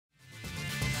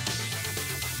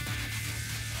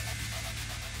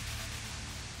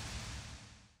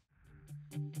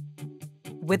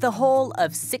With a haul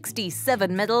of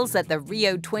 67 medals at the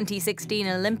Rio 2016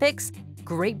 Olympics,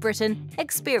 Great Britain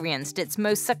experienced its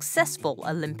most successful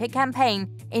Olympic campaign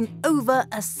in over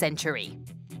a century.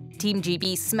 Team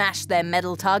GB smashed their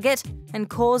medal target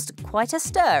and caused quite a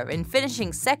stir in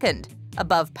finishing second,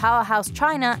 above powerhouse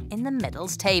China in the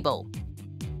medals table.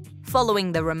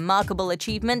 Following the remarkable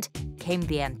achievement came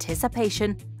the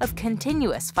anticipation of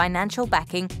continuous financial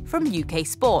backing from UK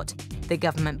Sport, the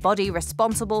government body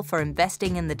responsible for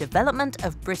investing in the development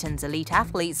of Britain's elite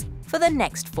athletes for the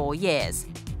next 4 years.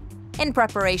 In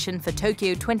preparation for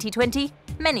Tokyo 2020,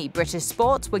 many British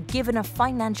sports were given a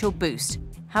financial boost.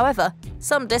 However,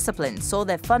 some disciplines saw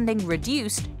their funding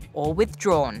reduced or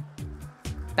withdrawn.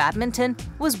 Badminton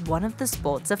was one of the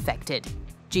sports affected.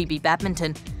 GB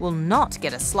Badminton will not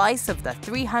get a slice of the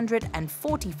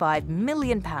 £345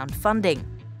 million funding.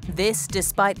 This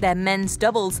despite their men's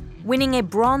doubles winning a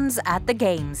bronze at the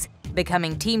Games,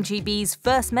 becoming Team GB's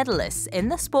first medalists in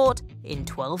the sport in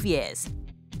 12 years.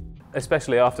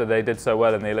 Especially after they did so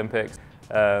well in the Olympics.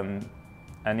 And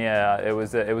yeah, it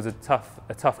was a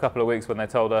tough couple of weeks when they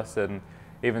told us, and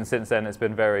even since then it's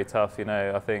been very tough. You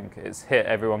know, I think it's hit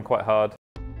everyone quite hard.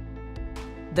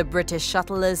 The British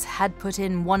shuttlers had put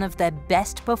in one of their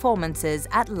best performances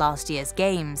at last year's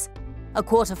Games, a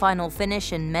quarter-final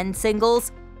finish in men's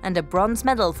singles and a bronze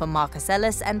medal for Marcus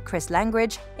Ellis and Chris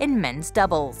Langridge in men's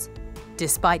doubles.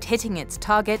 Despite hitting its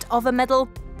target of a medal,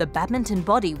 the badminton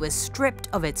body was stripped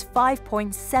of its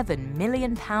 £5.7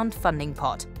 million funding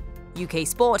pot. UK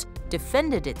Sport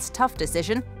defended its tough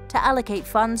decision to allocate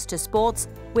funds to sports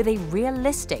with a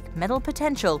realistic medal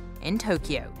potential in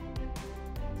Tokyo.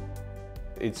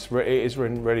 It is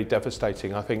really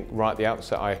devastating. I think right at the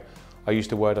outset I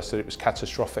used a word, I said it was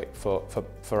catastrophic for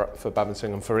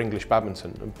badminton and for English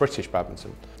badminton and British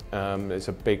badminton. There's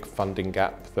a big funding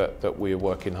gap that we are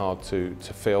working hard to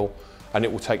fill, and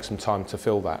it will take some time to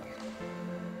fill that.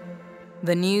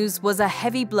 The news was a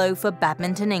heavy blow for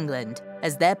Badminton England,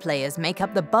 as their players make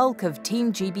up the bulk of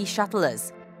Team GB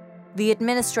shuttlers. The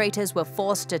administrators were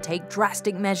forced to take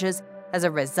drastic measures as a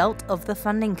result of the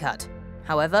funding cut.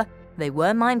 However, they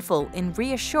were mindful in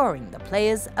reassuring the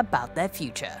players about their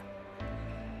future.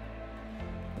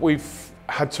 We've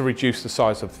had to reduce the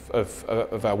size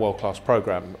of our world-class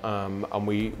programme, and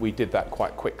we did that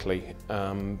quite quickly.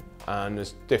 And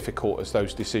as difficult as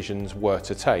those decisions were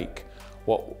to take,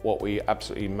 what we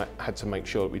absolutely had to make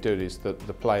sure that we did is that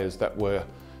the players that were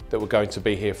going to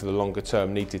be here for the longer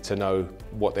term needed to know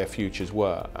what their futures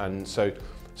were. And so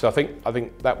I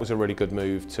think that was a really good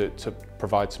move to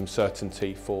provide some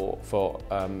certainty for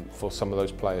some of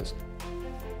those players.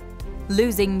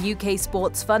 Losing UK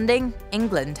sports funding,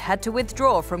 England had to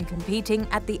withdraw from competing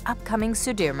at the upcoming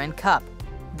Sudirman Cup,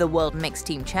 the World Mixed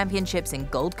Team Championships in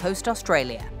Gold Coast,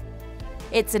 Australia.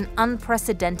 It's an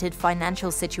unprecedented financial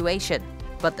situation,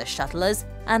 but the shuttlers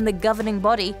and the governing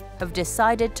body have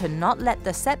decided to not let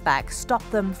the setback stop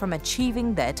them from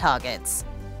achieving their targets.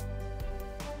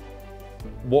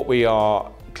 What we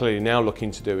are clearly now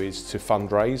looking to do is to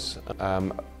fundraise,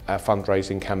 our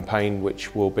fundraising campaign,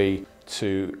 which will be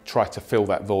to try to fill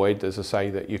that void, as I say,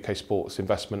 that UK Sports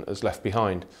investment has left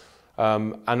behind.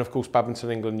 And of course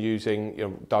Badminton England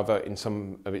diverting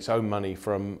some of its own money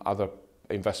from other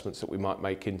investments that we might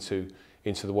make into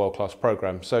the world-class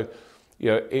programme. So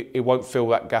it won't fill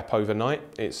that gap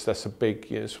overnight. That's a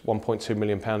big, it's £1.2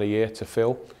 million a year to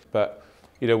fill. But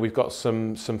we've got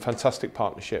some fantastic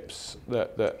partnerships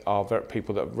that are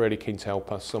people that are really keen to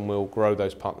help us, and we'll grow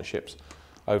those partnerships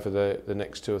over the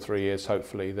next 2 or 3 years,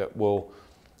 hopefully, that will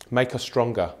make us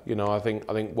stronger. I think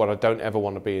what I don't ever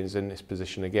want to be is in this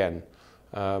position again,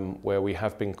 where we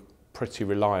have been pretty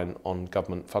reliant on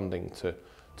government funding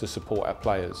to support our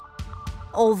players.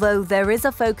 Although there is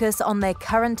a focus on their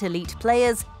current elite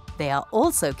players, they are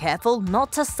also careful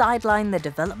not to sideline the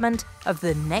development of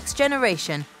the next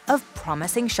generation of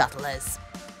promising shuttlers.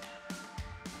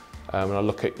 When I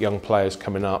look at young players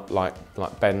coming up like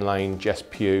Ben Lane, Jess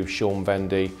Pugh, Sean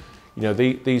Vendy,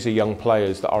 these are young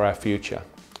players that are our future.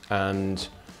 And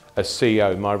as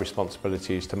CEO, my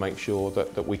responsibility is to make sure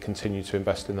that we continue to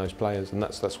invest in those players, and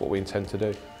that's what we intend to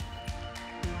do.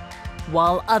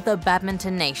 While other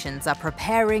badminton nations are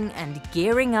preparing and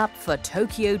gearing up for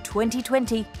Tokyo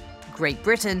 2020, Great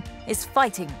Britain is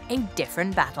fighting a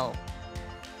different battle.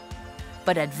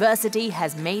 But adversity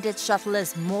has made its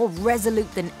shuttlers more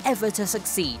resolute than ever to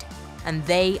succeed, and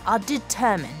they are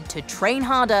determined to train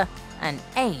harder and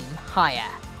aim higher.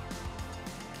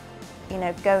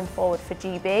 Going forward for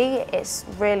GB, it's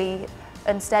really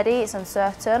unsteady, it's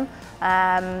uncertain,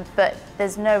 but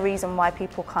there's no reason why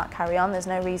people can't carry on. There's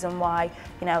no reason why,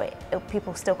 you know,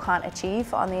 people still can't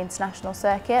achieve on the international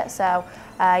circuit. So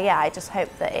yeah, I just hope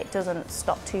that it doesn't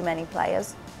stop too many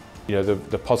players. You know,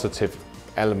 the positive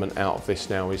element out of this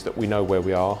now is that we know where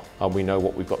we are and we know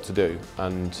what we've got to do,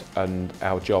 and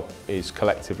our job is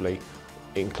collectively,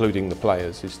 including the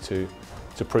players, is to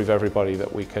prove everybody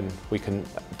that we can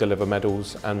deliver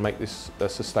medals and make this a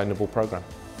sustainable programme.